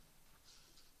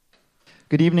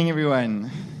Good evening, everyone.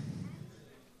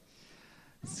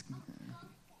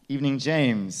 Evening,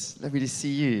 James. Lovely to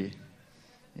see you.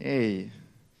 Hey.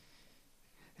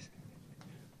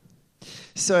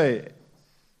 So,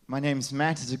 my name's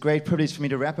Matt. It's a great privilege for me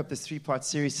to wrap up this three-part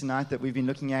series tonight that we've been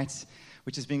looking at,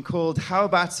 which has been called How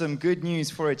About Some Good News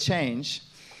for a Change?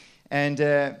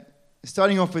 And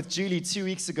starting off with Julie 2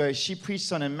 weeks ago, she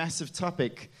preached on a massive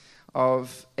topic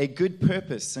of a good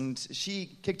purpose. And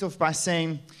she kicked off by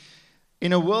saying,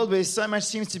 in a world where so much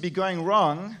seems to be going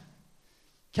wrong,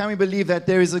 can we believe that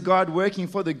there is a God working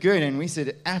for the good? And we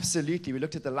said, absolutely. We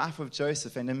looked at the life of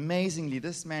Joseph, and amazingly,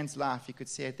 this man's life, you could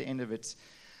say at the end of it,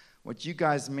 what you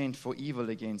guys meant for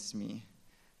evil against me,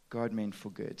 God meant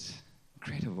for good.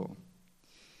 Incredible.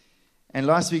 And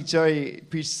last week, Joey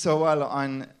preached so well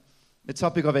on the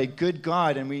topic of a good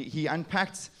God, and he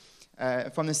unpacked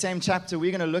from the same chapter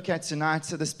we're going to look at tonight,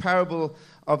 so this parable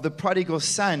of the prodigal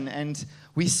son, and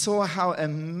we saw how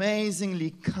amazingly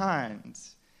kind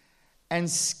and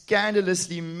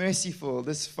scandalously merciful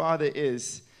this father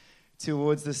is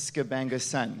towards this Skabanga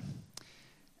son.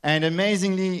 And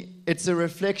amazingly, it's a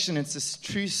reflection, it's a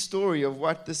true story of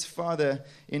what this father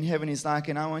in heaven is like.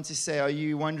 And I want to say, are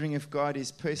you wondering if God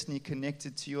is personally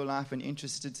connected to your life and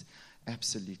interested?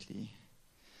 Absolutely.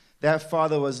 That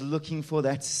father was looking for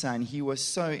that son. He was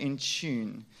so in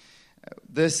tune.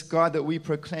 This God that we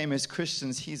proclaim as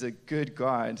Christians, he's a good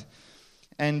God.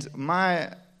 And my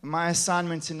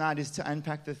assignment tonight is to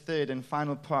unpack the third and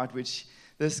final part, which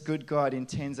this good God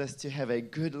intends us to have a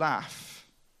good life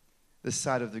this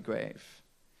side of the grave.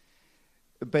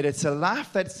 But it's a life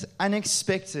that's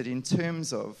unexpected in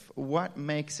terms of what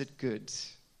makes it good.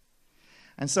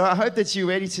 And so I hope that you're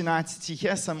ready tonight to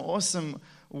hear some awesome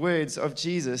words of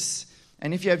Jesus.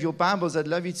 And if you have your Bibles, I'd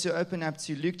love you to open up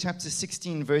to Luke chapter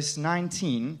 16, verse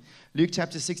 19. Luke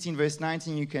chapter 16, verse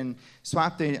 19, you can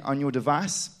swipe there on your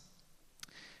device.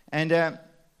 And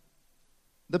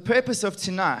the purpose of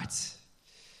tonight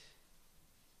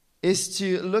is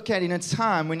to look at in a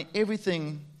time when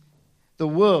everything, the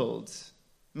world,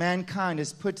 mankind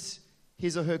has put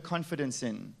his or her confidence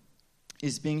in,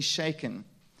 is being shaken.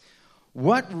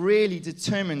 What really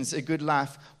determines a good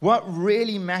life? What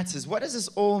really matters? What does this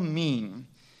all mean?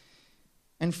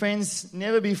 And friends,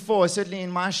 never before, certainly in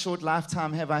my short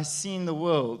lifetime, have I seen the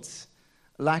world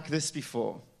like this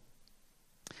before.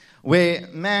 Where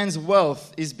man's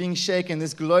wealth is being shaken,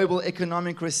 this global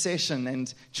economic recession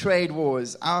and trade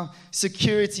wars. Our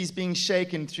security is being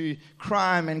shaken through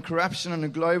crime and corruption on a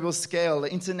global scale, the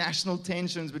international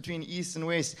tensions between East and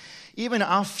West. Even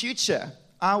our future.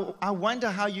 I wonder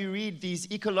how you read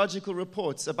these ecological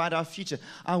reports about our future.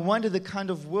 I wonder the kind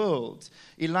of world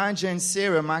Elijah and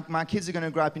Sarah, my kids are going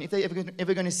to grow up in, if they're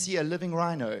ever going to see a living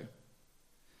rhino.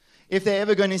 If they're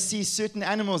ever going to see certain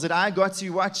animals that I got to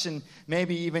watch, and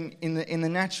maybe even in the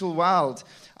natural wild.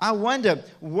 I wonder,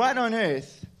 what on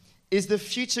earth is the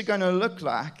future going to look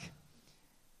like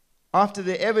after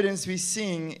the evidence we're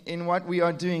seeing in what we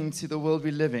are doing to the world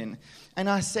we live in? And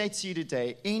I say to you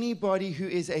today, anybody who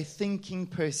is a thinking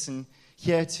person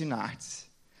here tonight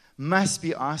must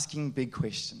be asking big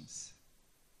questions.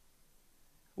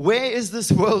 Where is this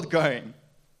world going?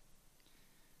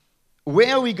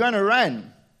 Where are we going to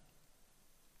run?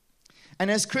 And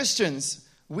as Christians,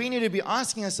 we need to be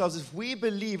asking ourselves, if we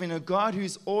believe in a God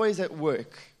who's always at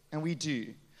work, and we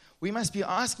do, we must be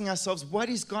asking ourselves, what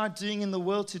is God doing in the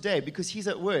world today? Because he's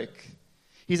at work.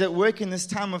 He's at work in this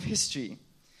time of history.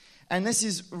 And this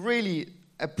is really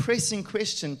a pressing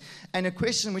question, and a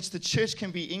question which the church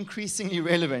can be increasingly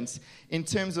relevant in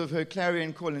terms of her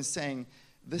clarion call and saying,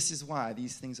 this is why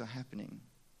these things are happening.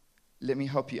 Let me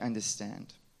help you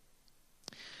understand.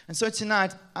 And so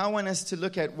tonight, I want us to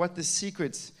look at what the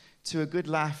secret to a good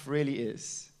life really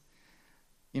is.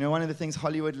 You know, one of the things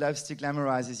Hollywood loves to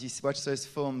glamorize is you watch those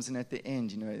films, and at the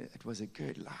end, you know, it was a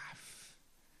good life.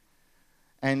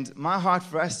 And my heart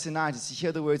for us tonight is to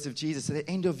hear the words of Jesus. At the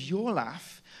end of your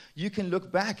life, you can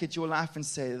look back at your life and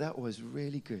say, that was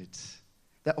really good.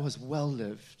 That was well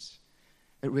lived.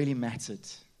 It really mattered.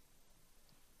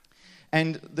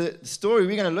 And the story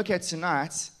we're going to look at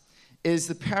tonight is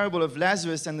the parable of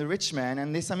Lazarus and the rich man.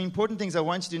 And there's some important things I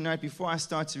want you to note before I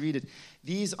start to read it.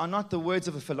 These are not the words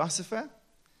of a philosopher.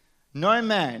 No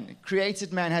man,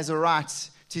 created man, has a right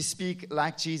to speak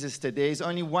like Jesus did. There is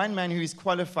only one man who is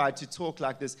qualified to talk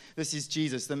like this. This is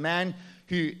Jesus, the man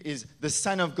who is the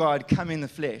Son of God come in the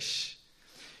flesh,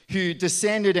 who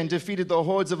descended and defeated the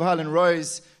hordes of hell and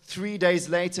rose 3 days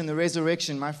later in the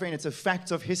resurrection. My friend, it's a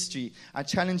fact of history. I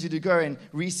challenge you to go and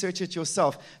research it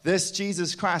yourself. This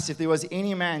Jesus Christ, if there was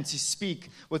any man to speak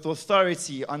with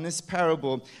authority on this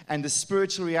parable and the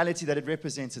spiritual reality that it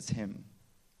represents, it's him.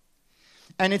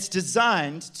 And it's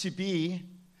designed to be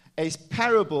a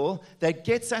parable that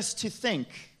gets us to think.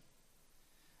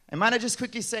 And might I just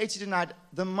quickly say to you tonight,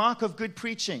 the mark of good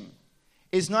preaching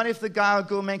is not if the guy or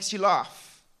girl makes you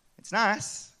laugh. It's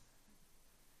nice.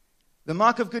 The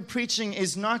mark of good preaching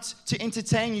is not to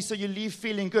entertain you so you leave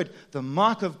feeling good. The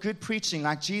mark of good preaching,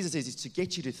 like Jesus is to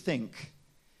get you to think.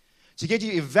 To get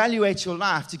you to evaluate your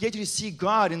life, to get you to see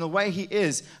God in the way He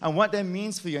is and what that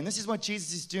means for you. And this is what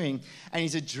Jesus is doing. And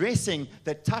He's addressing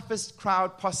the toughest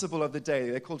crowd possible of the day.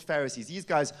 They're called Pharisees. These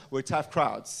guys were tough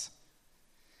crowds.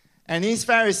 And these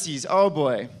Pharisees, oh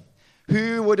boy,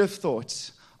 who would have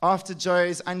thought, after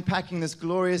Joe's unpacking this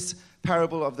glorious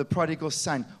parable of the prodigal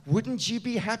son, wouldn't you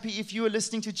be happy if you were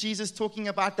listening to Jesus talking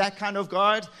about that kind of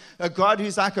God? A God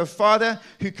who's like a father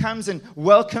who comes and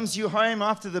welcomes you home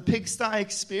after the pigsty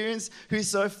experience, who's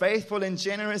so faithful and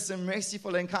generous and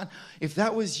merciful and kind. If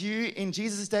that was you in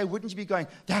Jesus' day, wouldn't you be going,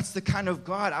 that's the kind of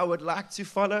God I would like to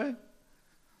follow?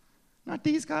 Not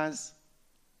these guys.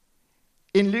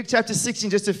 In Luke chapter 16,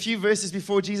 just a few verses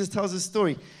before Jesus tells his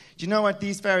story, do you know what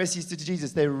these Pharisees did to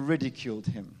Jesus? They ridiculed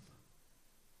him.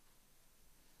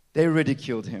 They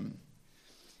ridiculed him.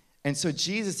 And so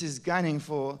Jesus is gunning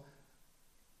for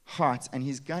hearts, and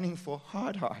he's gunning for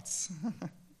hard hearts.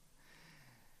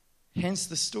 Hence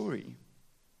the story.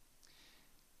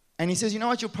 And he says, you know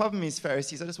what your problem is,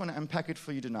 Pharisees? I just want to unpack it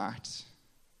for you tonight.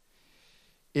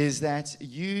 Is that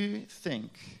you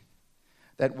think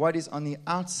that what is on the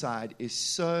outside is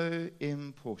so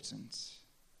important.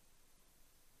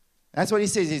 That's what he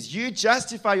says, is you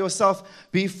justify yourself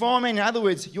before men. In other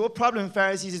words, your problem,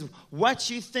 Pharisees, is what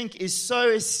you think is so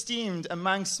esteemed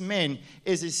amongst men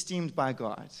is esteemed by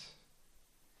God.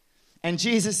 And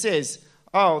Jesus says,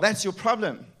 oh, that's your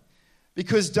problem.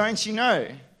 Because don't you know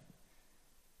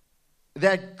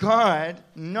that God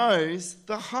knows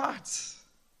the heart?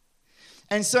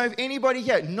 And so if anybody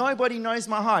here, nobody knows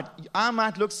my heart. I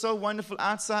might look so wonderful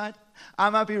outside.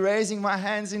 I might be raising my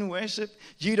hands in worship.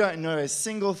 You don't know a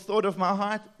single thought of my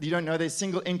heart. You don't know the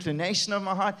single inclination of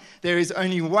my heart. There is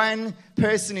only one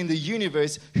person in the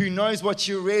universe who knows what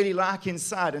you're really like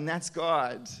inside, and that's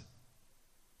God.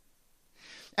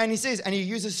 And he says, and he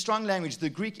uses strong language. The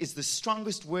Greek is the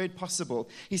strongest word possible.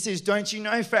 He says, don't you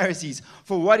know, Pharisees,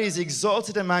 for what is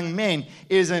exalted among men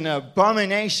is an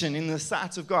abomination in the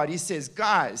sight of God. He says,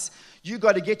 guys, you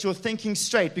got to get your thinking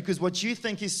straight, because what you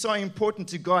think is so important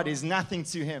to God is nothing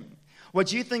to him.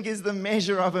 What you think is the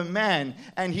measure of a man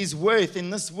and his worth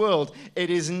in this world, it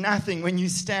is nothing when you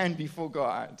stand before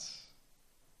God.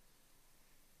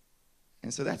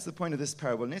 And so that's the point of this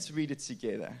parable. Let's read it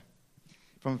together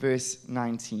from verse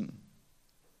 19.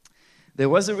 There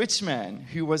was a rich man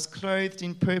who was clothed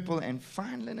in purple and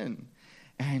fine linen,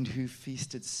 and who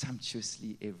feasted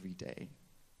sumptuously every day.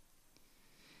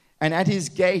 And at his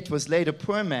gate was laid a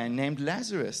poor man named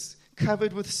Lazarus,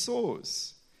 covered with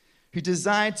sores, who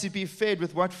desired to be fed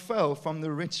with what fell from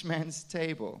the rich man's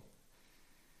table.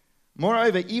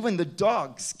 Moreover, even the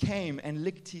dogs came and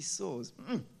licked his sores.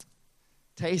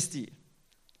 Tasty.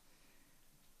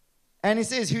 And he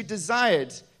says, who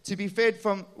desired to be fed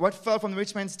from what fell from the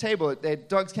rich man's table. The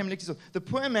dogs came and licked his sores. The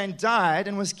poor man died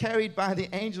and was carried by the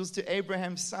angels to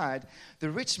Abraham's side. The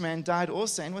rich man died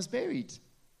also and was buried.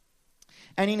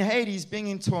 And in Hades, being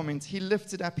in torment, he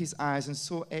lifted up his eyes and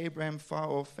saw Abraham far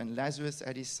off and Lazarus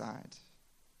at his side.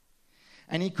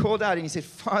 And he called out and he said,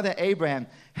 Father Abraham,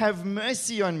 have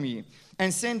mercy on me,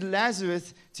 and send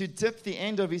Lazarus to dip the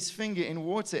end of his finger in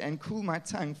water and cool my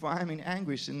tongue, for I am in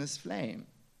anguish in this flame.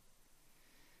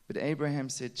 But Abraham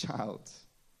said, Child,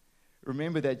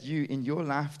 remember that you in your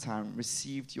lifetime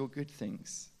received your good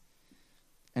things,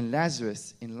 and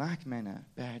Lazarus in like manner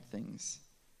bad things.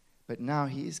 But now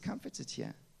he is comforted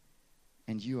here,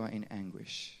 and you are in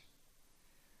anguish.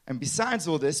 And besides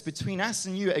all this, between us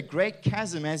and you, a great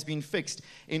chasm has been fixed,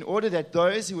 in order that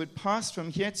those who would pass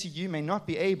from here to you may not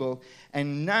be able,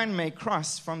 and none may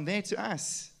cross from there to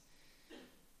us.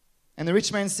 And the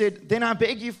rich man said, Then I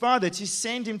beg you, Father, to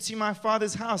send him to my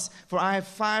father's house, for I have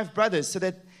 5 brothers, so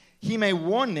that he may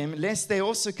warn them, lest they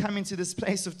also come into this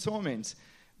place of torment.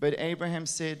 But Abraham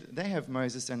said, They have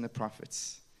Moses and the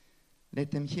prophets.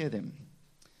 Let them hear them.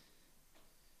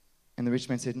 And the rich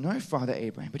man said, No, Father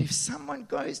Abraham, but if someone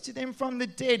goes to them from the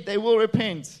dead, they will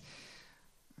repent.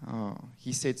 Oh,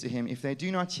 he said to him, If they do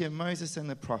not hear Moses and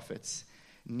the prophets,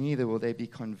 neither will they be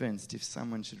convinced if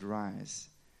someone should rise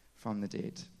from the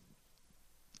dead.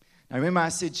 Now remember, I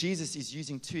said Jesus is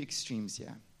using 2 extremes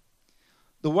here.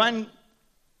 The one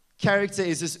character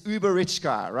is this uber rich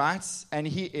guy, right? And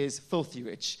he is filthy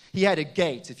rich. He had a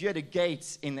gate. If you had a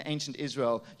gate in the ancient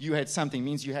Israel, you had something. It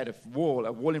means you had a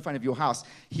wall in front of your house.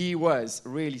 He was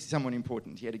really someone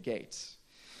important. He had a gate.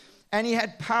 And he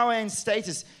had power and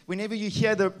status. Whenever you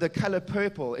hear the color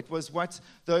purple, it was what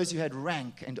those who had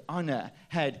rank and honor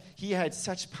had. He had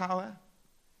such power.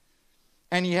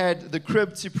 And he had the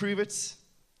crib to prove it.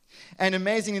 And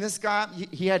amazingly, this guy,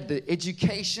 he had the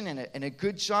education and a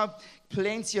good job,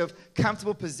 plenty of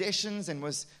comfortable possessions, and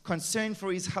was concerned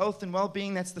for his health and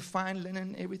well-being. That's the fine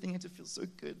linen. Everything had to feel so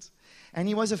good. And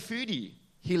he was a foodie.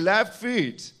 He loved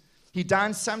food. He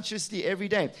dined sumptuously every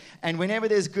day. And whenever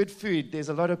there's good food, there's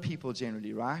a lot of people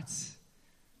generally, right?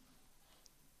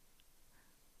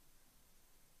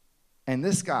 And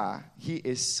this guy, he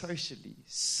is socially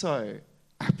so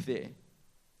up there.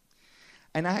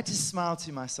 And I had to smile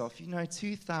to myself,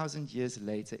 2,000 years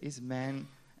later, is man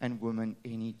and woman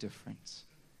any different?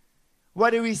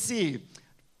 What do we see?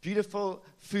 Beautiful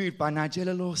food by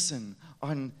Nigella Lawson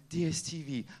on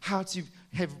DSTV. How to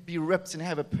be ripped and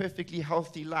have a perfectly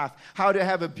healthy life. How to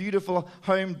have a beautiful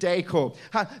home decor.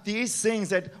 These things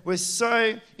that were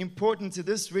so important to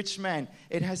this rich man,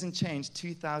 it hasn't changed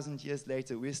 2,000 years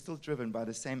later. We're still driven by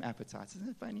the same appetites. Isn't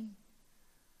it funny?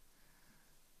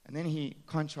 And then he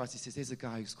contrasts. He says, there's a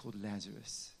guy who's called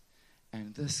Lazarus.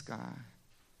 And this guy,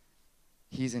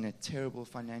 he's in a terrible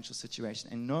financial situation.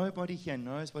 And nobody here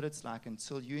knows what it's like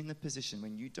until you're in the position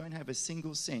when you don't have a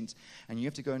single cent and you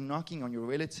have to go knocking on your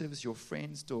relatives, your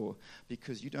friend's door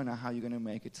because you don't know how you're going to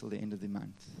make it till the end of the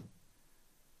month.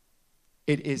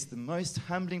 It is the most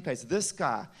humbling place. This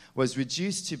guy was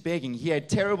reduced to begging. He had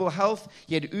terrible health.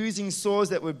 He had oozing sores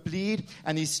that would bleed,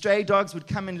 and these stray dogs would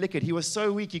come and lick it. He was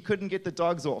so weak, he couldn't get the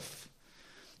dogs off.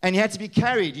 And he had to be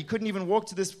carried. He couldn't even walk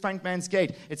to this front man's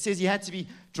gate. It says he had to be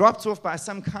dropped off by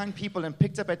some kind people and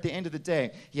picked up at the end of the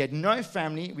day. He had no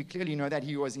family. We clearly know that.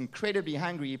 He was incredibly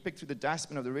hungry. He picked through the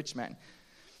dustbin of the rich man.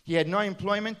 He had no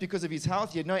employment because of his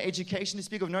health. He had no education to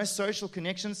speak of, no social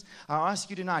connections. I ask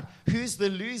you tonight, who's the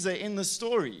loser in the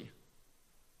story?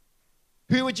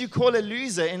 Who would you call a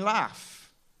loser in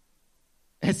life?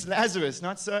 It's Lazarus,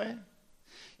 not so?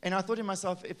 And I thought to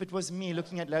myself, if it was me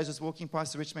looking at Lazarus walking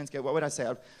past the rich man's gate, what would I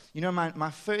say?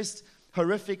 My first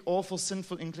horrific, awful,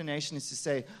 sinful inclination is to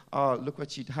say, oh, look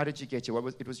how did you get here?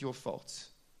 It was your fault.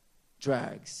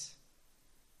 Drugs,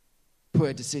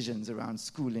 poor decisions around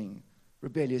schooling,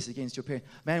 rebellious against your parents.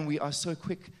 Man, we are so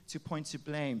quick to point to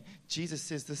blame. Jesus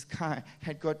says this guy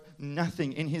had got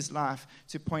nothing in his life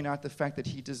to point out the fact that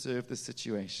he deserved the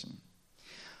situation.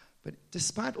 But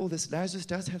despite all this, Lazarus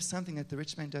does have something that the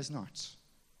rich man does not.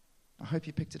 I hope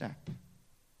you picked it up.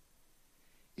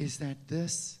 Is that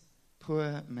this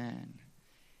poor man,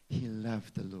 he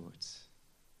loved the Lord.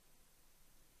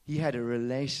 He had a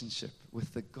relationship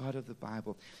with the God of the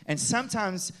Bible. And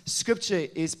sometimes Scripture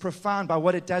is profound by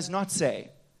what it does not say.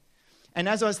 And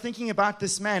as I was thinking about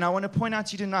this man, I want to point out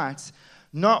to you tonight,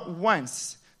 not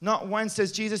once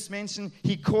does Jesus mention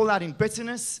he called out in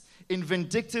bitterness, in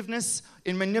vindictiveness,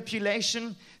 in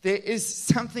manipulation. There is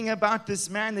something about this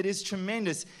man that is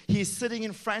tremendous. He's sitting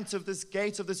in front of this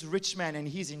gate of this rich man, and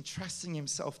he's entrusting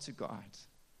himself to God.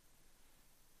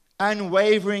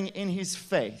 Unwavering in his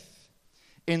faith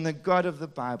in the God of the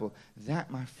Bible.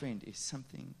 That, my friend, is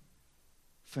something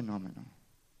phenomenal.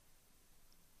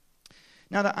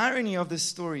 Now, the irony of this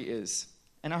story is,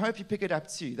 and I hope you pick it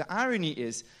up too, the irony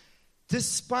is,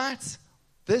 despite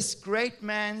this great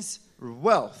man's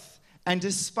wealth and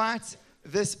despite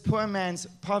this poor man's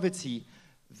poverty,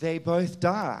 they both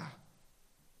die.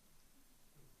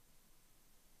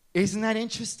 Isn't that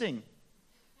interesting?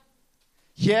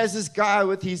 Here's this guy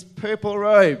with his purple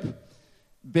robe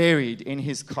buried in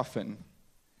his coffin.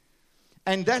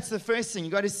 And that's the first thing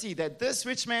you got to see, that this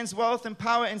rich man's wealth and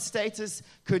power and status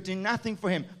could do nothing for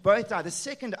him. Both die. The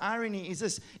second irony is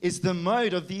this, is the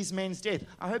mode of these men's death.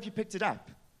 I hope you picked it up.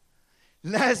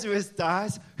 Lazarus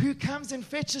dies. Who comes and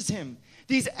fetches him?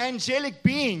 These angelic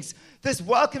beings, this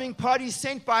welcoming party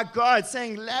sent by God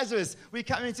saying, Lazarus, we're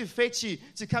coming to fetch you,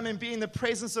 to come and be in the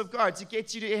presence of God, to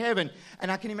get you to heaven. And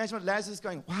I can imagine what Lazarus is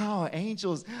going, wow,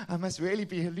 angels, I must really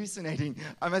be hallucinating.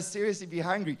 I must seriously be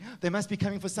hungry. They must be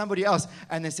coming for somebody else.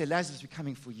 And they say, Lazarus, we're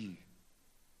coming for you.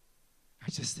 I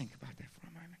just think about that for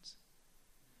a moment.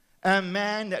 A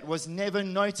man that was never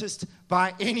noticed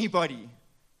by anybody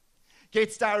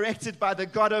gets directed by the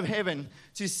God of heaven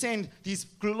to send these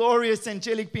glorious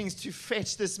angelic beings to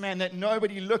fetch this man that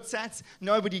nobody looked at,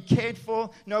 nobody cared for,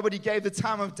 nobody gave the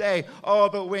time of day. Oh,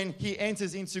 but when he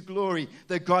enters into glory,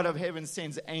 the God of heaven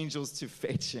sends angels to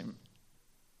fetch him.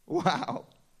 Wow.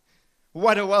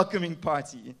 What a welcoming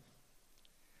party.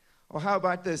 Or how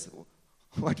about this?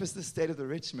 What was the state of the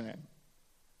rich man?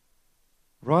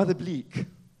 Rather bleak.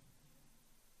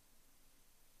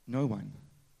 No one.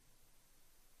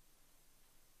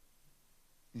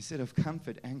 Instead of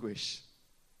comfort, anguish.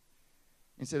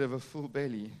 Instead of a full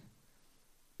belly,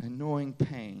 gnawing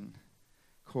pain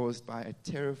caused by a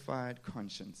terrified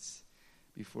conscience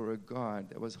before a God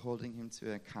that was holding him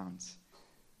to account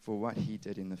for what he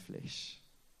did in the flesh.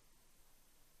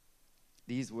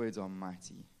 These words are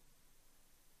mighty.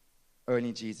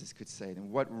 Only Jesus could say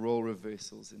them. What role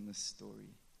reversals in this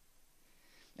story.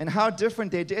 And how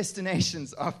different their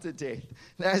destinations after death.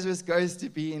 Lazarus goes to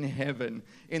be in heaven,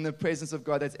 in the presence of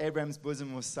God. That's Abraham's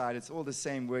bosom or side. It's all the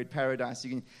same word, paradise.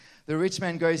 The rich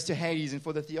man goes to Hades, and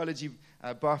for the theology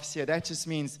buffs here, that just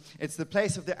means it's the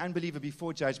place of the unbeliever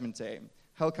before Judgment Day.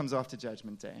 Hell comes after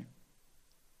Judgment Day.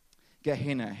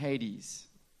 Gehenna, Hades.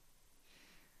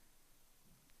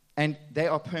 And they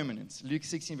are permanent. Luke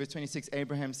 16, verse 26,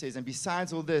 Abraham says, and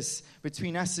besides all this,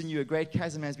 between us and you, a great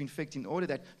chasm has been fixed in order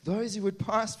that those who would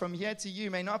pass from here to you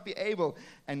may not be able,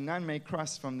 and none may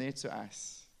cross from there to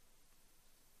us.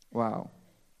 Wow.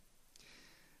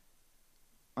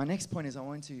 Our next point is I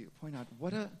want to point out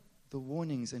what are the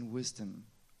warnings and wisdom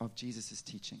of Jesus'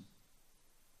 teaching.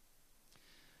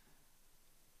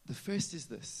 The first is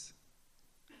this,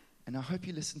 and I hope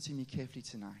you listen to me carefully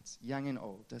tonight, young and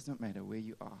old, does not matter where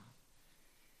you are,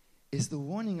 is the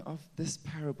warning of this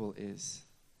parable is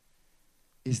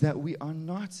that we are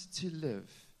not to live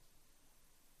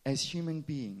as human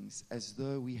beings as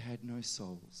though we had no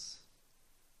souls.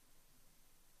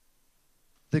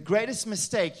 The greatest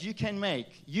mistake you can make,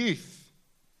 youth,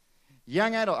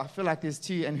 young adult, I feel like there's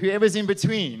two, and whoever's in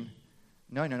between,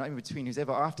 no, not in between, who's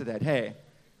ever after that, hey,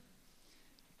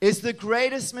 is the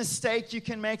greatest mistake you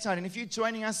can make tonight. And if you're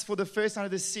joining us for the first time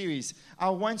of this series,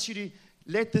 I want you to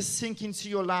let this sink into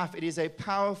your life. It is a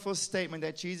powerful statement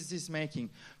that Jesus is making.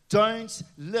 Don't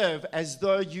live as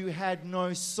though you had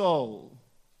no soul.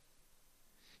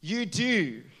 You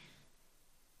do.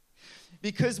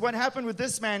 Because what happened with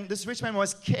this man, this rich man,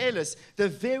 was careless. The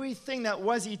very thing that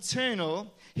was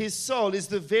eternal, his soul, is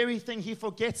the very thing he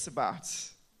forgets about.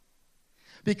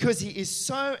 Because he is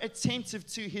so attentive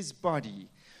to his body.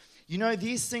 You know,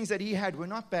 these things that he had were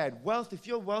not bad. Wealth, if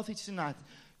you're wealthy tonight,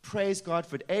 praise God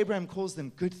for it. Abraham calls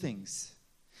them good things.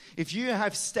 If you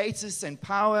have status and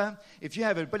power, if you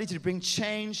have an ability to bring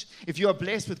change, if you are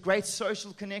blessed with great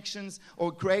social connections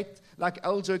or great, like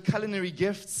Aljo, culinary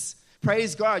gifts,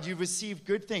 praise God, you've received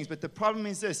good things. But the problem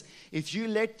is this: if you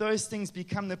let those things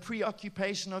become the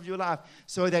preoccupation of your life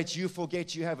so that you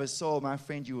forget you have a soul, my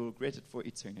friend, you will regret it for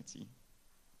eternity.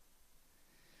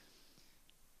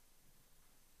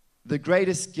 The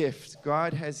greatest gift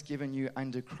God has given you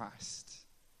under Christ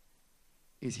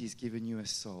is He's given you a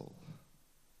soul.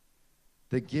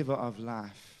 The giver of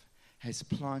life has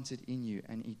planted in you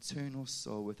an eternal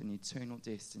soul with an eternal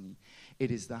destiny.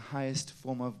 It is the highest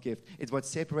form of gift. It's what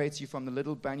separates you from the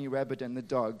little bunny rabbit and the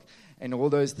dog and all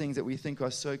those things that we think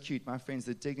are so cute. My friends,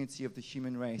 the dignity of the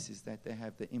human race is that they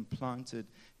have the implanted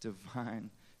divine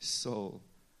soul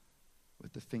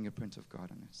with the fingerprint of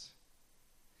God on it.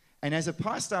 And as a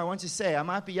pastor, I want to say, I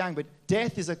might be young, but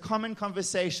death is a common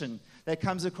conversation that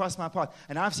comes across my path.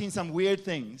 And I've seen some weird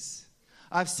things.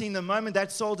 I've seen the moment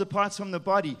that soul departs from the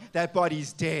body, that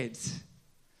body's dead.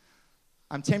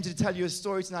 I'm tempted to tell you a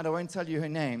story tonight. I won't tell you her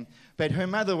name. But her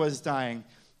mother was dying.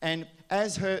 And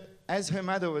as her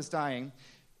mother was dying,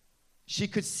 she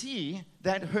could see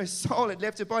that her soul had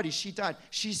left her body. She died.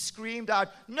 She screamed out,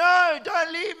 "No,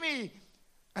 don't leave me!"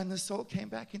 And the soul came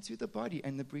back into the body,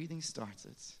 and the breathing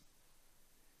started.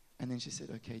 And then she said,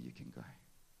 "Okay, you can go."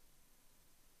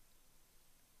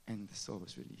 And the soul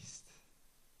was released.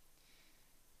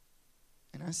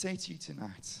 And I say to you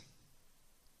tonight,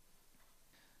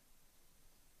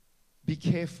 be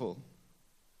careful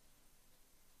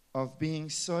of being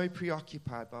so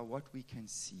preoccupied by what we can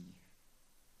see.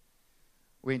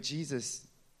 When Jesus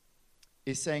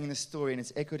is saying in the story, and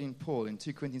it's echoed in Paul in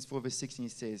 2 Corinthians 4 verse 16, he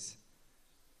says,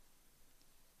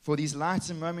 "For these light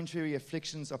and momentary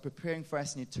afflictions are preparing for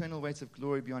us an eternal weight of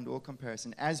glory beyond all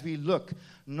comparison, as we look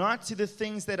not to the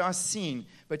things that are seen,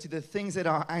 but to the things that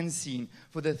are unseen.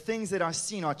 For the things that are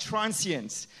seen are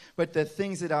transient, but the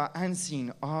things that are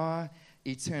unseen are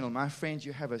eternal." My friend,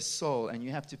 you have a soul, and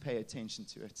you have to pay attention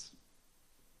to it.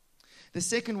 The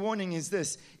second warning is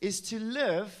this, is to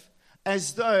live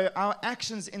as though our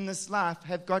actions in this life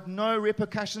have got no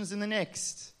repercussions in the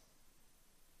next.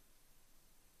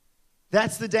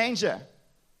 That's the danger.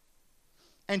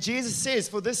 And Jesus says,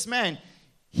 for this man,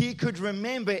 He could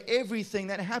remember everything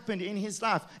that happened in his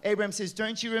life. Abraham says,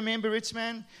 don't you remember, rich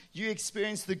man? You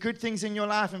experienced the good things in your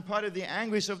life, and part of the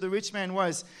anguish of the rich man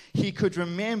was he could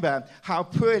remember how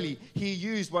poorly he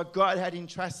used what God had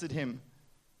entrusted him.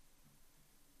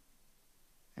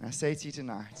 And I say to you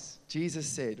tonight, Jesus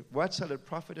said, what shall it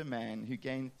profit a man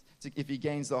if he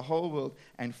gains the whole world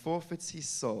and forfeits his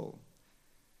soul?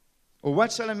 Or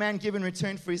what shall a man give in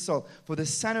return for his soul? For the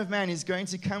Son of Man is going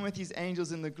to come with his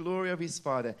angels in the glory of his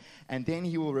Father, and then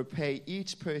he will repay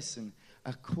each person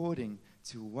according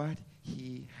to what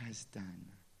he has done.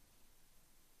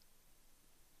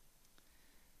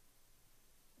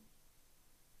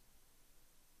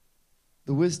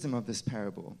 The wisdom of this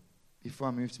parable, before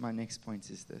I move to my next point,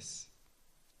 is this.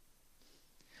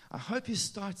 I hope you're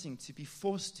starting to be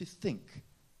forced to think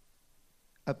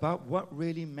about what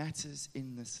really matters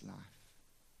in this life.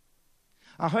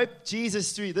 I hope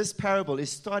Jesus, through this parable,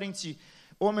 is starting to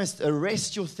almost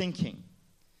arrest your thinking.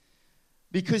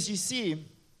 Because you see,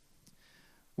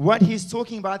 what he's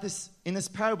talking about in this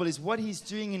parable is what he's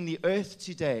doing in the earth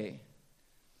today.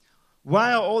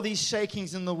 Why are all these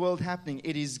shakings in the world happening?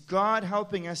 It is God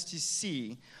helping us to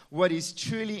see what is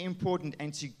truly important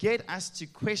and to get us to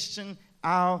question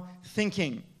our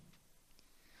thinking.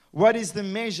 What is the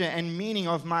measure and meaning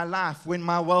of my life when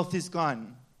my wealth is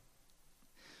gone?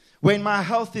 When my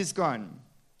health is gone?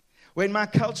 When my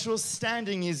cultural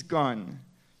standing is gone?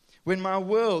 When my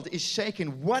world is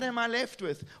shaken, what am I left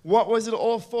with? What was it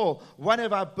all for? What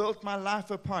have I built my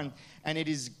life upon? And it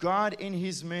is God in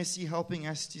his mercy helping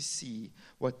us to see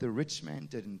what the rich man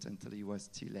didn't until he was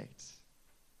too late.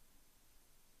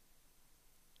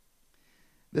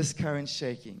 This current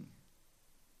shaking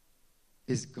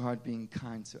is God being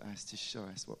kind to us to show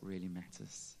us what really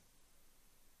matters.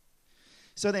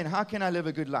 So then, how can I live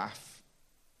a good life?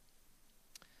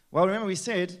 Well, remember we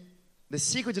said the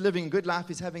secret to living a good life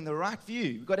is having the right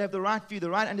view. We've got to have the right view, the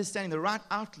right understanding, the right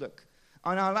outlook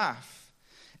on our life.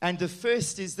 And the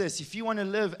first is this. If you want to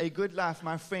live a good life,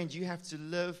 my friend, you have to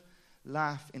live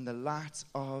life in the light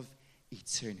of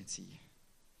eternity.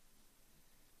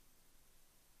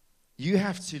 You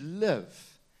have to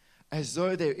live as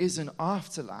though there is an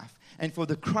afterlife. And for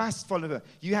the Christ follower,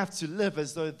 you have to live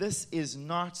as though this is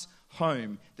not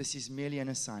home. This is merely an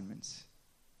assignment.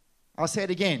 I'll say it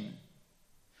again.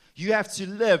 You have to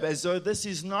live as though this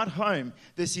is not home.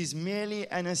 This is merely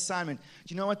an assignment.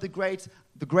 Do you know what the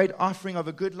great offering of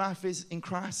a good life is in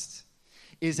Christ?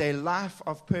 Is a life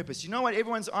of purpose. You know what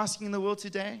everyone's asking in the world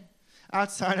today?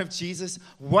 Outside of Jesus,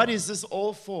 what is this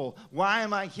all for? Why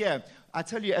am I here? I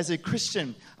tell you, as a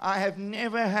Christian, I have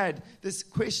never had this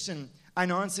question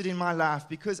unanswered in my life,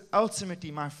 because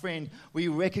ultimately, my friend, we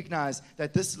recognize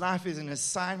that this life is an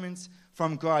assignment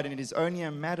from God, and it is only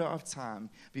a matter of time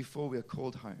before we are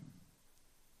called home.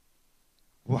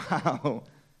 Wow.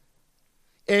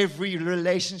 Every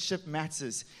relationship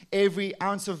matters. Every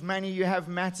ounce of money you have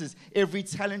matters. Every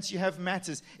talent you have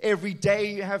matters. Every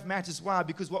day you have matters. Why?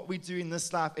 Because what we do in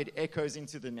this life, it echoes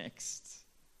into the next.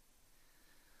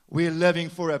 We're living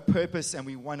for a purpose, and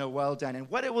we want a well done. And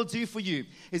what it will do for you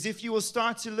is, if you will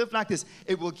start to live like this,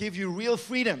 it will give you real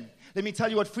freedom. Let me tell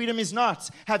you what freedom is not.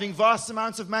 Having vast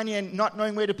amounts of money and not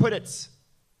knowing where to put it.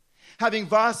 Having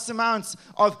vast amounts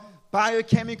of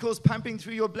biochemicals pumping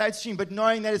through your bloodstream, but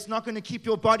knowing that it's not going to keep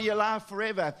your body alive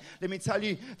forever. Let me tell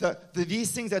you,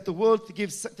 these things that the world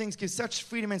gives such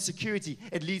freedom and security,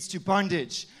 it leads to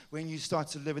bondage. When you start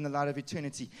to live in the light of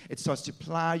eternity, it starts to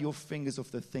ply your fingers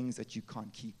off the things that you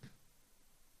can't keep.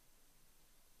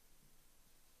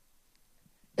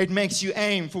 It makes you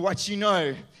aim for what you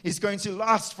know is going to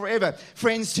last forever.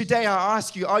 Friends, today I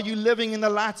ask you, are you living in the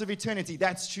light of eternity?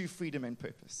 That's true freedom and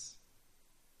purpose.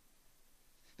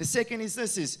 The second is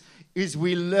this, is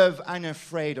we live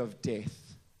unafraid of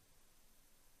death.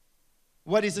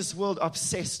 What is this world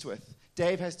obsessed with?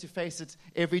 Dave has to face it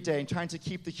every day and trying to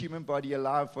keep the human body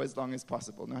alive for as long as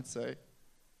possible, not so?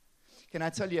 Can I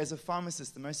tell you, as a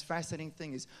pharmacist, the most fascinating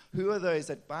thing is, who are those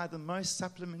that buy the most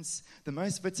supplements, the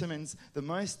most vitamins, the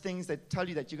most things that tell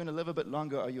you that you're going to live a bit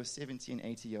longer are your 70 and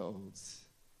 80-year-olds.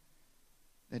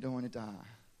 They don't want to die.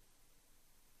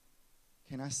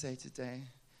 Can I say today,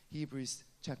 Hebrews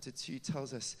chapter 2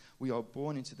 tells us we are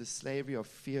born into the slavery of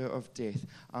fear of death.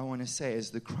 I want to say, as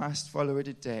the Christ follower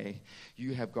today,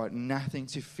 you have got nothing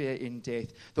to fear in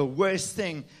death. The worst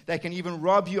thing that can even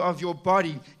rob you of your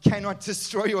body cannot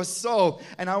destroy your soul.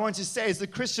 And I want to say, as the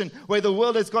Christian, where the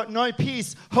world has got no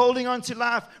peace, holding on to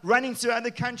life, running to other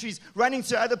countries, running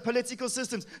to other political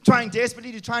systems, trying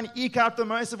desperately to try and eke out the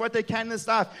most of what they can in this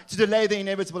life to delay the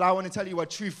inevitable. I want to tell you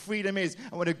what true freedom is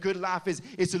and what a good life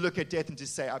is to look at death and to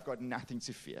say, I've got nothing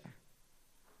to fear.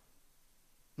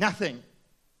 Nothing.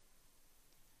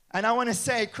 And I want to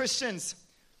say, Christians,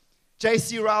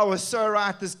 J.C. Ryle was so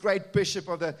right, this great bishop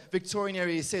of the Victorian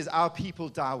area. He says, our people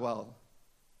die well.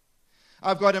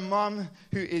 I've got a mom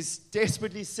who is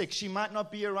desperately sick. She might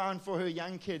not be around for her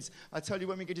young kids. I tell you,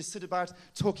 when we get to sit about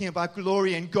talking about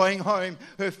glory and going home,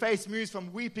 her face moves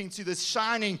from weeping to this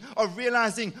shining of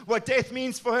realizing what death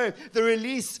means for her. The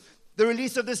release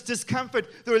of this discomfort,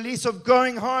 the release of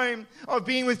going home, of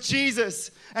being with Jesus.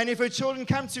 And if her children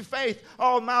come to faith,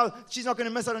 she's not going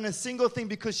to miss out on a single thing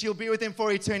because she'll be with them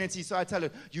for eternity. So I tell her,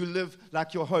 you live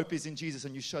like your hope is in Jesus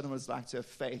and you show them what it's like to have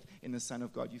faith in the Son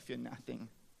of God. You fear nothing.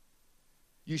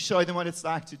 You show them what it's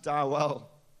like to die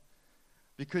well.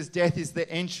 Because death is the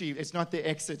entry, it's not the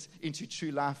exit into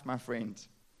true life, my friend.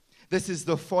 This is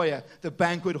the foyer, the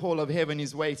banquet hall of heaven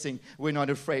is waiting. We're not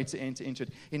afraid to enter into it.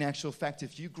 In actual fact,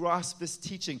 if you grasp this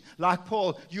teaching, like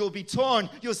Paul, you'll be torn.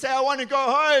 You'll say, I want to go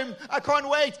home. I can't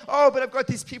wait. Oh, but I've got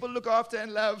these people to look after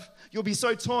and love. You'll be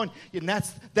so torn. And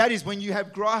that is when you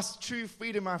have grasped true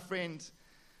freedom, my friend.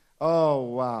 Oh,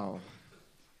 wow.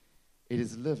 It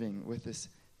is living with this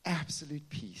absolute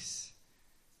peace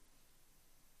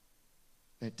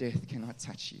that death cannot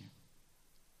touch you.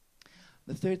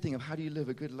 The third thing of how do you live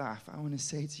a good life, I want to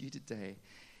say to you today,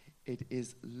 it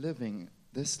is living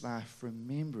this life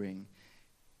remembering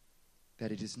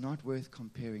that it is not worth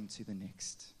comparing to the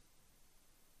next.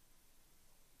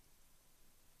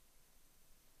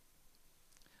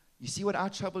 You see what our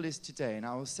trouble is today, and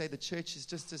I will say the church is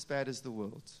just as bad as the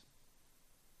world,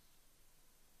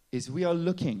 is we are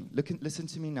listen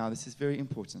to me now, this is very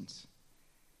important,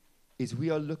 is we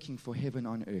are looking for heaven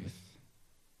on earth.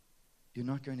 You're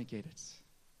not going to get it.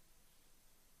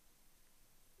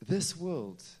 This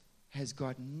world has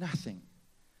got nothing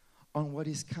on what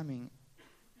is coming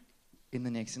in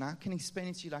the next. And I can explain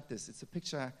it to you like this. It's a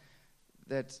picture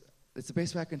that, it's the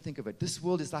best way I can think of it. This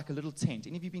world is like a little tent.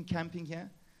 Any of you been camping here?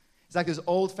 It's like those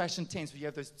old-fashioned tents where you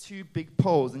have those two big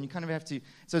poles and you kind of have to,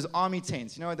 it's those army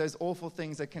tents, you know, those awful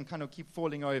things that can kind of keep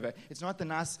falling over. It's not the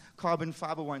nice carbon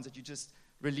fiber ones that you just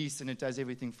release and it does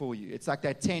everything for you. It's like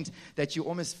that tent that you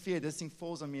almost fear, this thing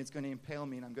falls on me, it's going to impale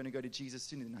me and I'm going to go to Jesus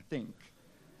sooner than I think.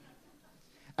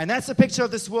 And that's a picture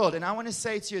of this world. And I want to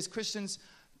say to you as Christians,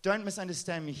 don't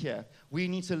misunderstand me here. We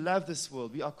need to love this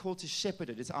world. We are called to shepherd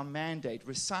it. It's our mandate.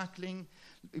 Recycling,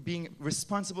 being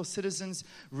responsible citizens,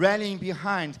 rallying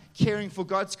behind, caring for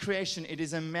God's creation. It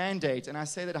is a mandate. And I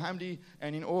say that humbly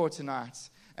and in awe tonight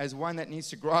as one that needs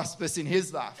to grasp this in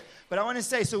his life. But I want to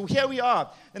say, so here we are,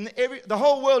 and the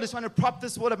whole world is trying to prop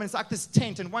this world up, and it's like this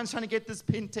tent, and one's trying to get this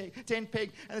tent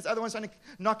peg, and this other one's trying to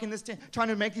knock in this tent, trying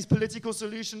to make these political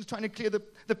solutions, trying to clear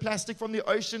the plastic from the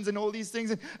oceans and all these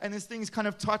things, and this thing's kind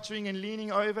of tottering and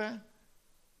leaning over.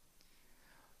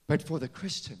 But for the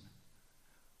Christian,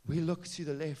 we look to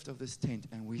the left of this tent,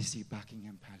 and we see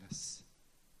Buckingham Palace.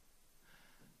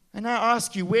 And I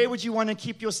ask you, where would you want to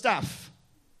keep your stuff?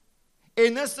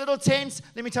 In this little tent,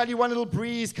 let me tell you, one little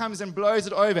breeze comes and blows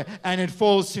it over and it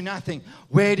falls to nothing.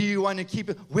 Where do you want to keep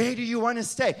it? Where do you want to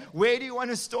stay? Where do you want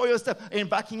to store your stuff? In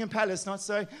Buckingham Palace, not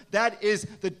so. That is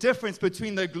the difference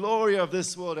between the glory of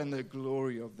this world and the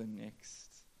glory of the next.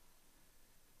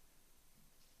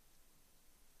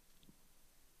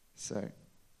 So,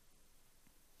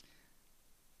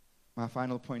 my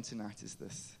final point tonight is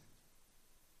this.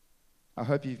 I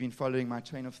hope you've been following my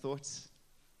train of thoughts.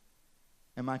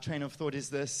 And my train of thought is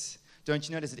this. Don't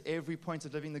you notice at every point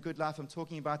of living the good life, I'm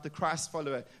talking about the Christ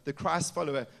follower, the Christ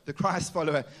follower, the Christ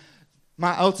follower.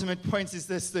 My ultimate point is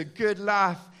this. The good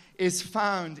life is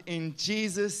found in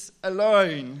Jesus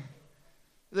alone.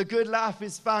 The good life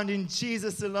is found in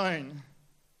Jesus alone.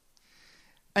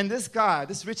 And this guy,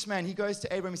 this rich man, he goes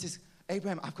to Abraham. He says,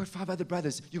 Abraham, I've got 5 other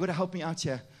brothers. You've got to help me out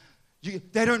here.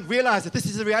 They don't realize that this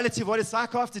is the reality of what it's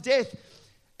like after death.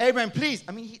 Abraham, please.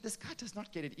 I mean, this guy does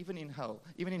not get it, even in hell,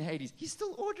 even in Hades. He's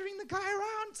still ordering the guy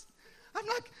around. I'm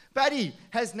like, buddy,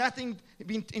 has nothing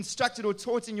been instructed or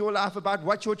taught in your life about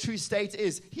what your true state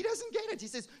is? He doesn't get it. He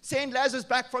says, send Lazarus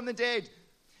back from the dead.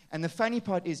 And the funny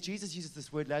part is Jesus uses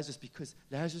this word Lazarus because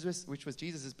Lazarus, which was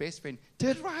Jesus' best friend,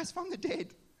 did rise from the dead.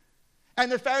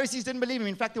 And the Pharisees didn't believe him.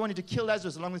 In fact, they wanted to kill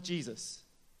Lazarus along with Jesus.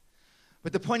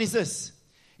 But the point is this,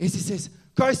 is he says,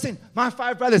 go send my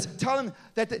 5 brothers. Tell them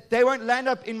that they won't land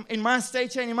up in my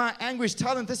state here and in my anguish.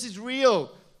 Tell them this is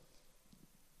real.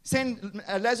 Send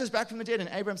Lazarus back from the dead. And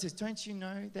Abraham says, don't you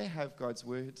know they have God's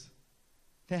word?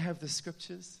 They have the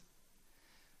scriptures.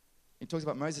 He talks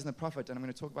about Moses and the prophet, and I'm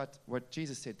going to talk about what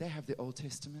Jesus said. They have the Old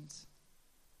Testament.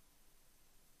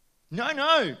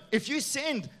 No. If you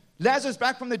send Lazarus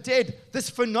back from the dead, this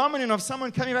phenomenon of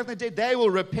someone coming back from the dead, they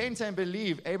will repent and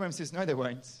believe. Abraham says, no, they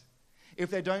won't. If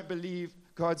they don't believe,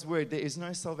 God's word, there is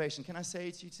no salvation. Can I say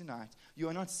it to you tonight? You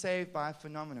are not saved by a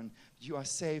phenomenon. You are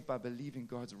saved by believing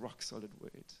God's rock-solid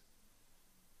word.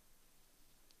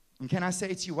 And can I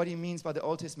say to you what he means by the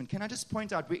Old Testament? Can I just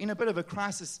point out, we're in a bit of a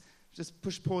crisis. Just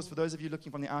push pause for those of you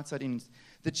looking from the outside in.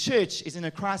 The church is in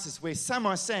a crisis where some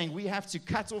are saying we have to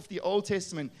cut off the Old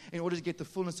Testament in order to get the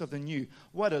fullness of the new.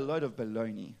 What a load of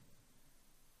baloney.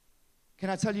 Can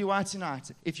I tell you why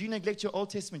tonight? If you neglect your Old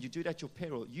Testament, you do it at your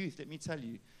peril. Youth, let me tell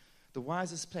you, the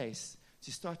wisest place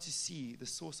to start to see the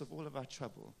source of all of our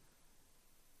trouble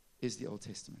is the Old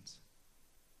Testament.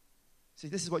 See,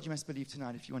 this is what you must believe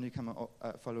tonight if you want to become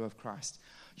a follower of Christ.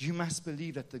 You must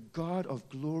believe that the God of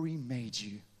glory made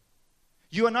you.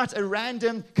 You are not a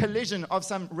random collision of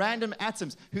some random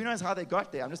atoms. Who knows how they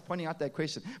got there? I'm just pointing out that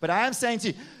question. But I am saying to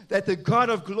you that the God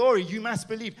of glory, you must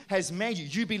believe, has made you.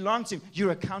 You belong to him.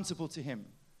 You're accountable to him.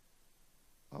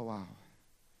 Oh, wow.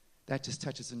 That just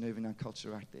touches a nerve in our culture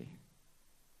right there.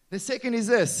 The second is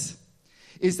this,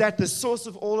 is that the source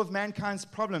of all of mankind's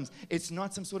problems, it's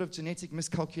not some sort of genetic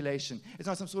miscalculation. It's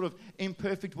not some sort of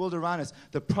imperfect world around us.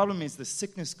 The problem is the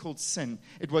sickness called sin.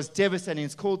 It was devastating.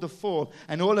 It's called the fall.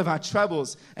 And all of our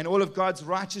troubles and all of God's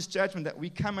righteous judgment that we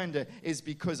come under is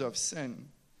because of sin.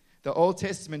 The Old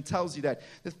Testament tells you that.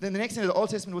 The next thing the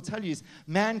Old Testament will tell you is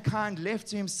mankind left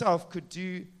to himself could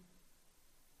do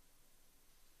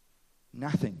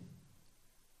nothing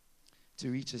to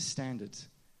reach a standard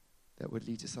that would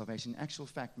lead to salvation. In actual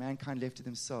fact, mankind left to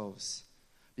themselves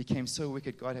became so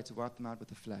wicked, God had to wipe them out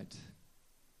with a flood.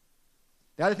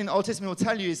 The other thing the Old Testament will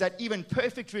tell you is that even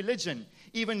perfect religion,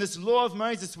 even this law of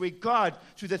Moses, where God,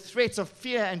 through the threats of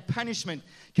fear and punishment,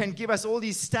 can give us all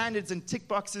these standards and tick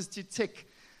boxes to tick,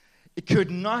 it could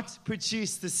not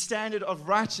produce the standard of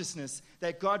righteousness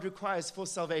that God requires for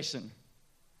salvation.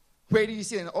 Where do you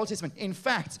see it in the Old Testament? In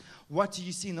fact, what do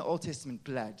you see in the Old Testament?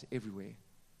 Blood everywhere.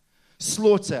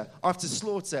 Slaughter after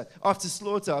slaughter after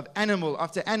slaughter of animal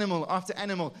after animal after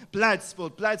animal. Blood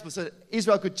spilled so that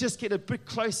Israel could just get a bit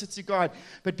closer to God.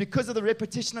 But because of the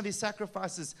repetition of these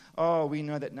sacrifices, we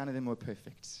know that none of them were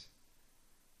perfect.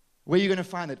 Where are you going to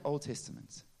find that? Old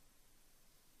Testament.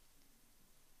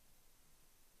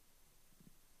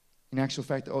 In actual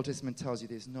fact, the Old Testament tells you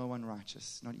there's no one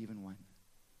righteous, not even one.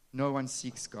 No one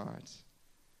seeks God.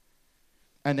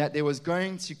 And that there was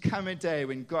going to come a day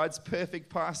when God's perfect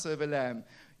Passover lamb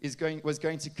was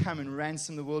going to come and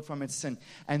ransom the world from its sin.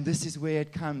 And this is where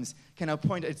it comes. Can I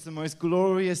point? It's the most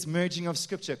glorious merging of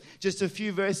Scripture. Just a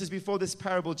few verses before this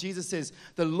parable, Jesus says,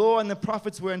 the law and the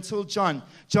prophets were until John.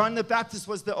 John the Baptist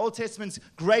was the Old Testament's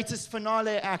greatest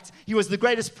finale act. He was the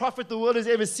greatest prophet the world has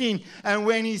ever seen. And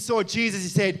when he saw Jesus, he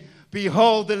said,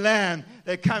 behold the Lamb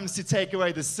that comes to take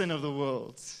away the sin of the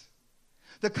world.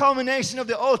 The culmination of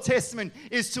the Old Testament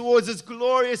is towards this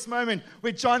glorious moment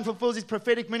where John fulfills his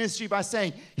prophetic ministry by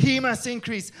saying, he must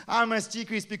increase, I must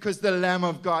decrease, because the Lamb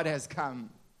of God has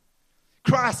come.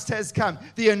 Christ has come.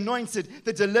 The anointed,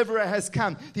 the deliverer has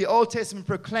come. The Old Testament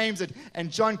proclaims it,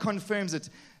 and John confirms it.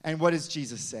 And what does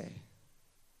Jesus say?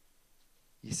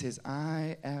 He says,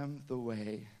 I am the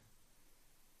way.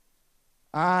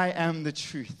 I am the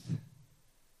truth.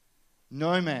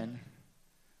 No man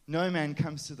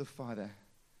comes to the Father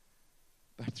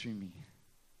but through me.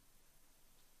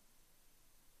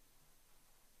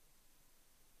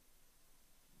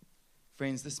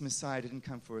 Friends, this Messiah didn't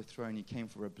come for a throne, he came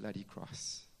for a bloody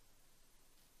cross.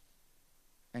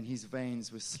 And his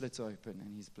veins were slit open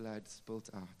and his blood spilt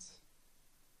out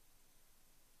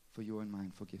for your and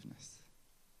mine forgiveness.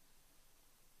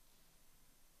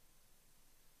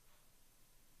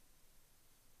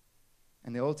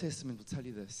 And the Old Testament will tell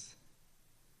you this,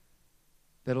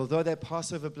 that although that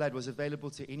Passover blood was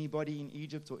available to anybody in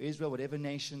Egypt or Israel, whatever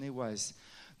nation there was,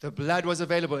 the blood was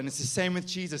available. And it's the same with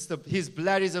Jesus. His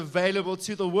blood is available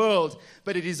to the world,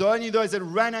 but it is only those that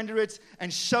run under it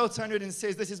and shelter under it and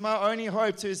says, this is my only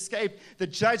hope to escape the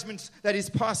judgment that is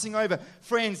passing over.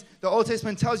 Friends, the Old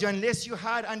Testament tells you, unless you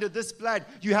hide under this blood,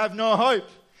 you have no hope.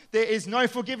 There is no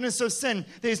forgiveness of sin.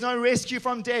 There is no rescue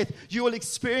from death. You will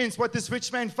experience what this rich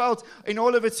man felt in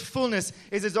all of its fullness.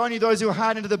 It's only those who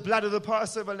hide under the blood of the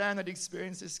Passover lamb that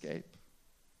experience escape.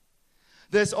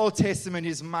 This Old Testament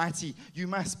is mighty. You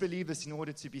must believe this in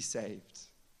order to be saved.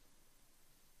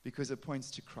 because it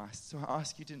points to Christ. So I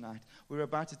ask you tonight, we're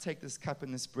about to take this cup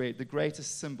and this bread, the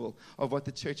greatest symbol of what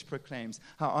the church proclaims.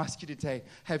 I ask you today,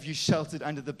 have you sheltered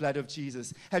under the blood of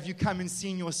Jesus? Have you come and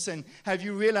seen your sin? Have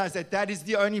you realized that that is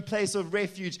the only place of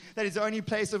refuge? That is the only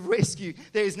place of rescue?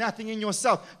 There is nothing in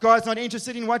yourself. God's not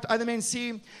interested in what other men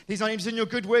see. He's not interested in your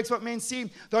good works, what men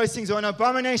see. Those things are an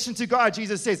abomination to God,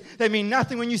 Jesus says. They mean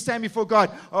nothing when you stand before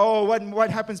God. Oh, what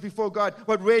happens before God?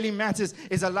 What really matters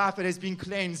is a life that has been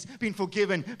cleansed, been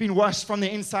forgiven, been washed from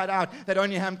the inside out. That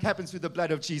only happens through the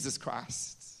blood of Jesus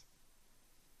Christ.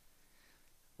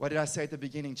 What did I say at the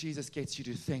beginning? Jesus gets you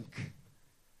to think.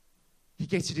 He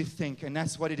gets you to think, and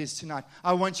that's what it is tonight.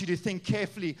 I want you to think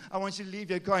carefully. I want you to leave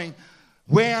here going,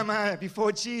 where am I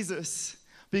before Jesus?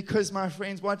 Because, my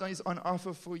friends, what is on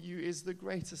offer for you is the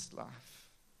greatest life.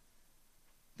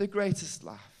 The greatest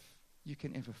life you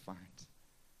can ever find.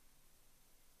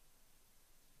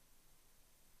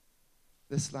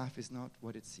 This life is not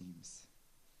what it seems.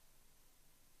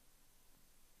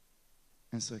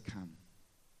 And so come.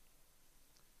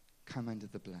 Come under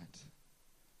the blood.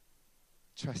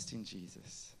 Trust in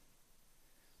Jesus.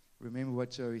 Remember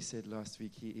what Joey said last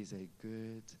week. He is a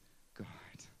good God.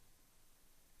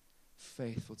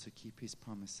 Faithful to keep his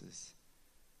promises.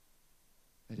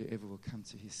 That whoever will come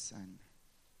to his Son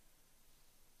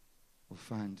will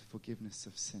find forgiveness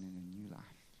of sin and a new life.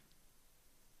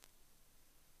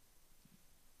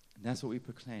 And that's what we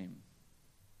proclaim.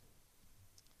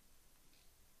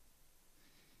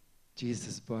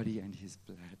 Jesus' body and his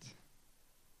blood.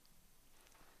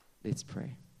 Let's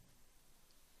pray.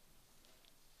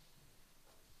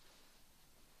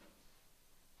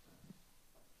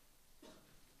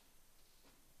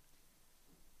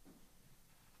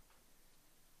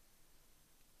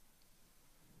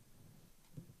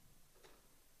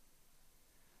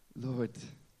 Lord,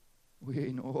 we're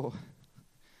in awe.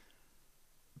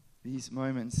 These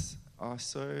moments are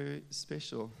so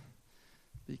special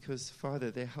because, Father,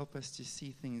 they help us to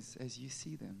see things as you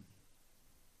see them.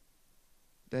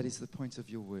 That is the point of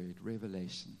your word,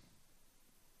 revelation.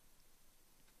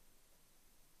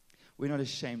 We're not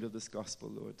ashamed of this gospel,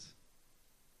 Lord.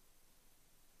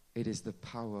 It is the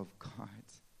power of God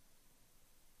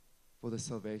for the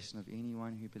salvation of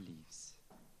anyone who believes.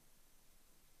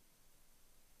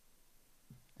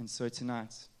 And so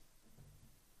tonight,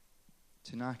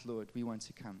 Lord, we want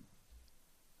to come.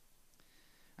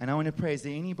 And I want to pray, is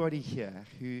there anybody here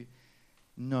who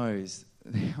knows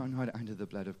they are not under the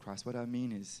blood of Christ? What I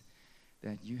mean is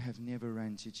that you have never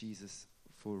run to Jesus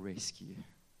for rescue.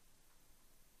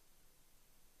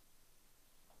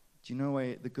 Do you know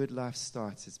where the good life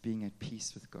starts? It's being at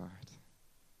peace with God.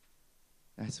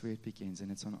 That's where it begins,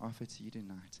 and it's on offer to you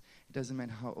tonight. It doesn't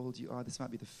matter how old you are. This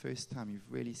might be the first time you've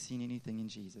really seen anything in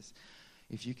Jesus.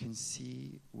 If you can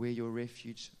see where your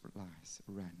refuge lies,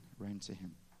 run to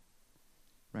him.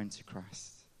 Run to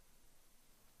Christ.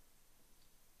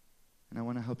 And I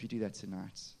want to help you do that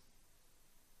tonight.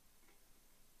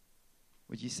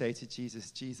 Would you say to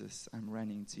Jesus, Jesus, I'm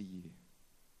running to you.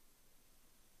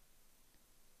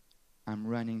 I'm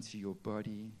running to your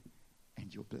body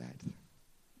and your blood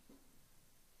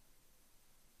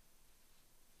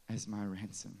as my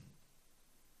ransom.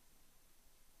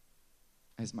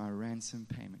 As my ransom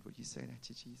payment. Would you say that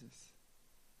to Jesus?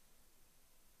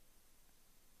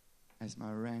 As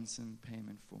my ransom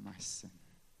payment for my sin.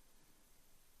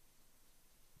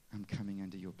 I'm coming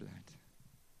under your blood.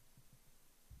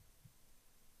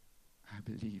 I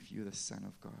believe you're the Son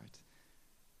of God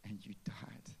and you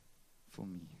died for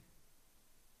me.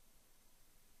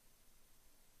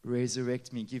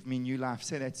 Resurrect me. Give me new life.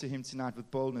 Say that to him tonight with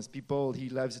boldness. Be bold. He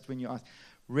loves it when you ask.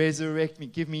 Resurrect me.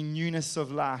 Give me newness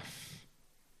of life.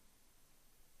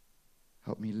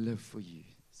 Help me live for you.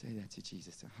 Say that to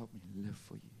Jesus. Help me live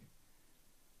for you.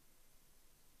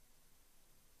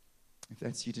 If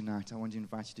that's you tonight, I want to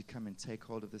invite you to come and take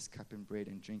hold of this cup and bread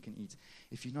and drink and eat.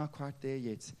 If you're not quite there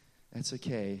yet, that's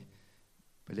okay.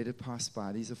 But let it pass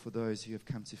by. These are for those who have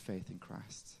come to faith in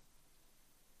Christ.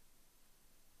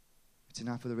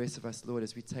 Tonight, for the rest of us, Lord,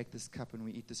 as we take this cup and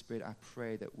we eat this bread, I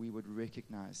pray that we would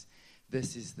recognize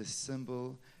this is the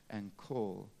symbol and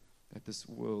call that this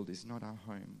world is not our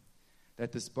home.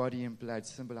 That this body and blood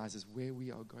symbolizes where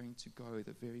we are going to go,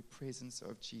 the very presence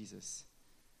of Jesus.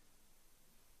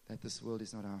 That this world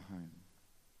is not our home.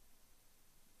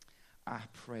 I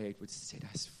pray it would set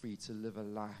us free to live a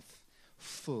life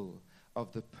full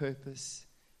of the purpose,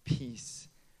 peace,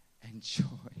 and joy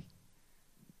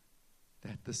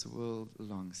that this world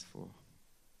longs for.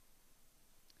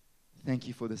 Thank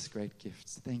you for this great gift.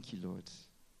 Thank you, Lord.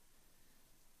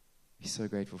 We're so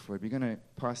grateful for it. We're going to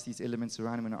pass these elements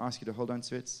around. I'm going to ask you to hold on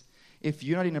to it. If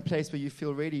you're not in a place where you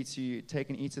feel ready to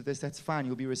take and eat of this, that's fine.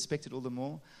 You'll be respected all the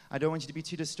more. I don't want you to be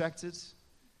too distracted.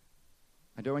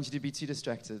 I want you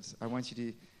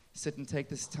to sit and take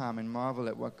this time and marvel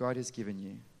at what God has given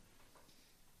you.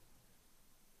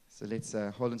 So let's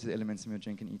hold on to the elements and we'll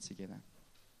drink and eat together.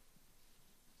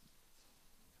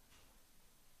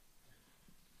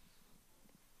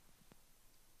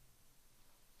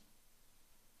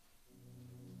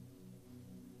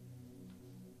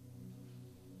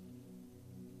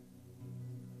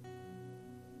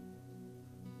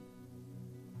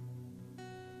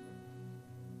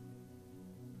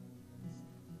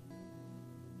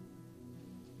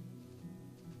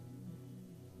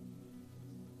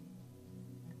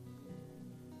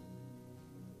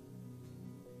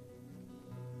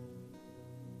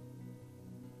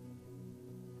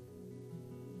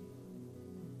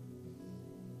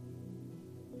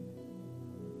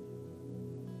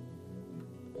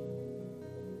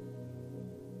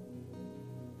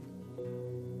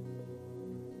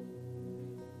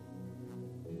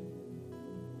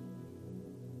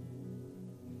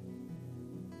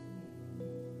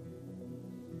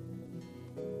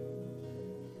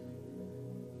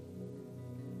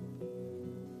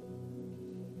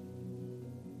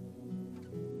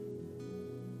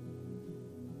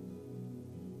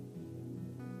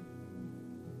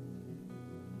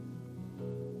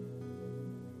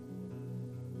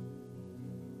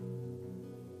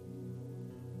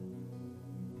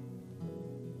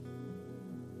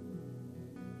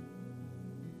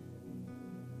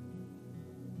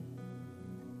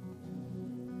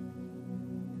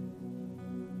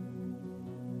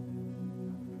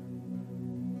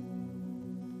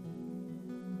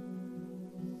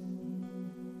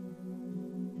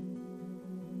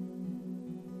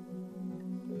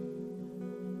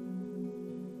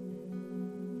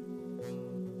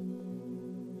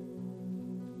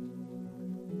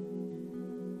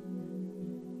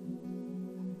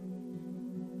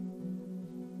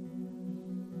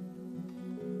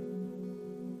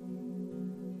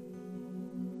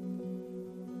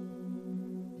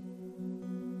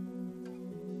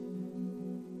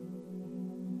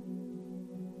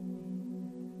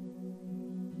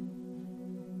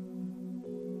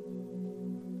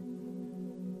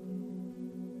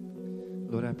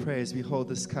 Lord, I pray as we hold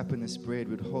this cup and this bread,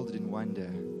 we'd hold it in wonder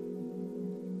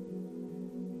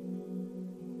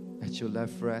at your love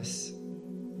for us.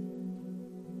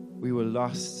 We were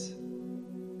lost,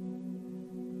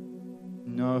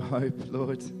 no hope,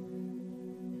 Lord,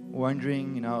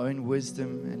 wandering in our own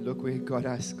wisdom, and look where it got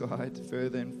us, God,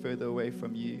 further and further away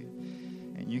from you.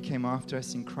 And you came after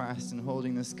us in Christ, and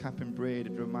holding this cup and bread,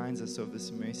 it reminds us of this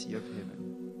mercy of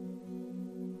heaven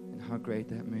and how great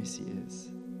that mercy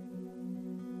is,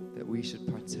 that we should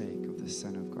partake of the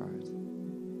Son of God.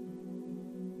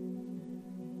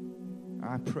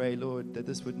 I pray, Lord, that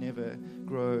this would never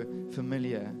grow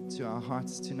familiar to our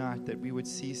hearts tonight, that we would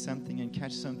see something and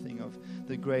catch something of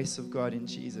the grace of God in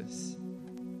Jesus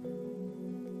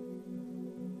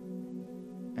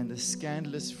and the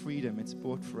scandalous freedom it's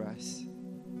bought for us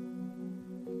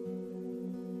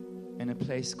in a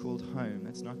place called home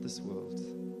that's not this world.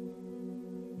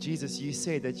 Jesus, you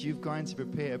said that you've gone to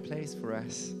prepare a place for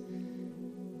us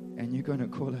and you're going to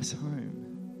call us home.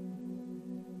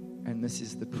 And this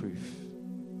is the proof.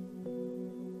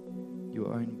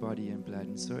 Your own body and blood.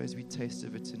 And so as we taste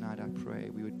of it tonight, I pray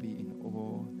we would be in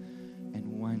awe and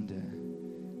wonder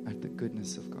at the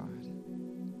goodness of God.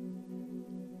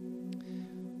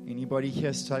 Anybody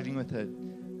here struggling with a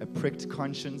pricked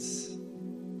conscience,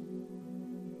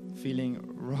 feeling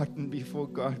rotten before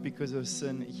God because of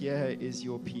sin? Here is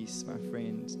your peace, my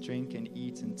friend. Drink and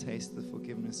eat and taste the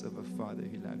forgiveness of a Father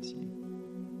who loves you.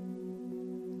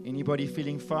 Anybody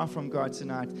feeling far from God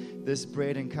tonight, this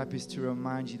bread and cup is to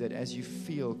remind you that as you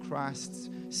feel Christ's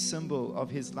symbol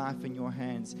of his life in your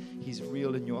hands, he's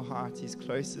real in your heart. He's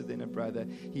closer than a brother.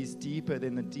 He's deeper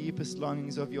than the deepest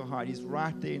longings of your heart. He's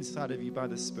right there inside of you by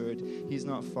the Spirit. He's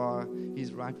not far.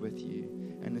 He's right with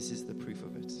you. And this is the proof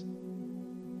of it.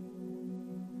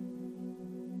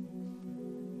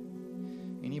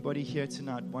 Anybody here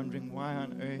tonight wondering why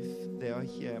on earth they are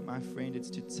here? My friend, it's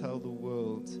to tell the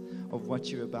world of what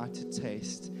you're about to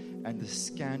taste and the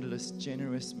scandalous,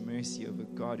 generous mercy of a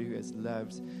God who has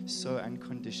loved so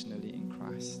unconditionally in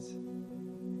Christ.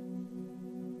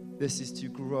 This is to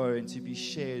grow and to be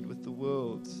shared with the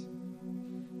world.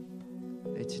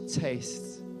 They're to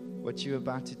taste what you're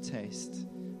about to taste.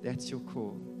 That's your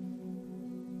call.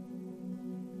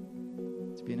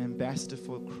 To be an ambassador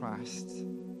for Christ.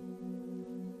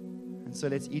 And so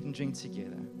let's eat and drink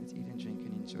together. Let's eat and drink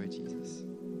and enjoy Jesus.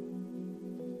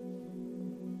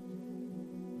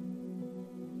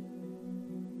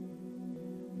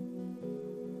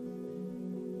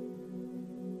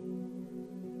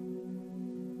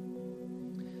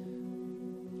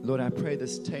 Lord, I pray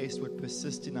this taste would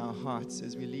persist in our hearts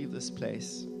as we leave this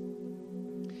place.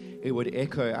 It would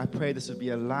echo. I pray this would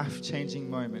be a life-changing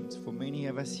moment for many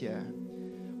of us here.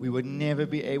 We would never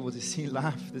be able to see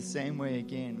life the same way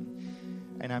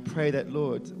again. And I pray that,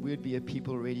 Lord, we would be a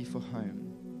people ready for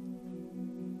home.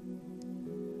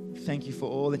 Thank you for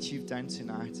all that you've done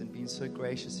tonight and been so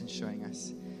gracious in showing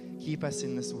us. Keep us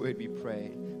in this word, we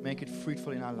pray. Make it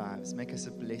fruitful in our lives. Make us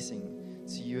a blessing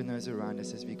to you and those around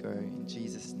us as we go. In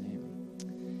Jesus' name.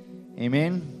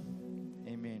 Amen.